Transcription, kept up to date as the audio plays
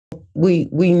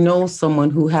we know someone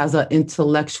who has an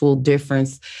intellectual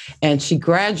difference, and she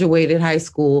graduated high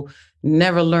school,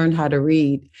 never learned how to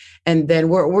read, and then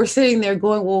we're sitting there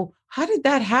going, well, how did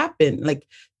that happen? Like,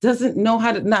 doesn't know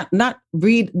how to not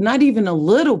read, not even a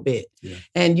little bit. Yeah.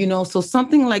 And so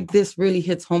something like this really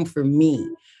hits home for me,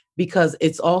 because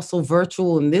it's also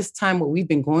virtual. And this time, what we've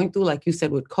been going through, like you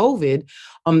said, with COVID,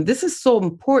 this is so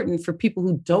important for people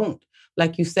who don't,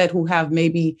 like you said, who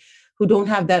don't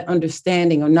have that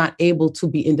understanding or not able to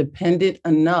be independent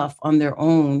enough on their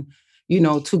own,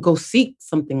 to go seek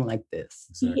something like this.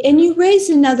 Exactly. And you raise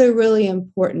another really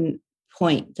important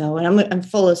point, though, and I'm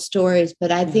full of stories,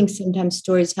 but I think sometimes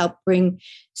stories help bring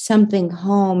something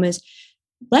home, is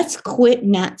let's quit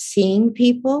not seeing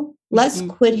people. Let's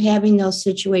quit having those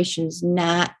situations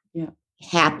not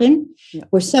happen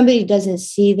where somebody doesn't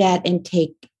see that and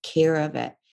take care of it.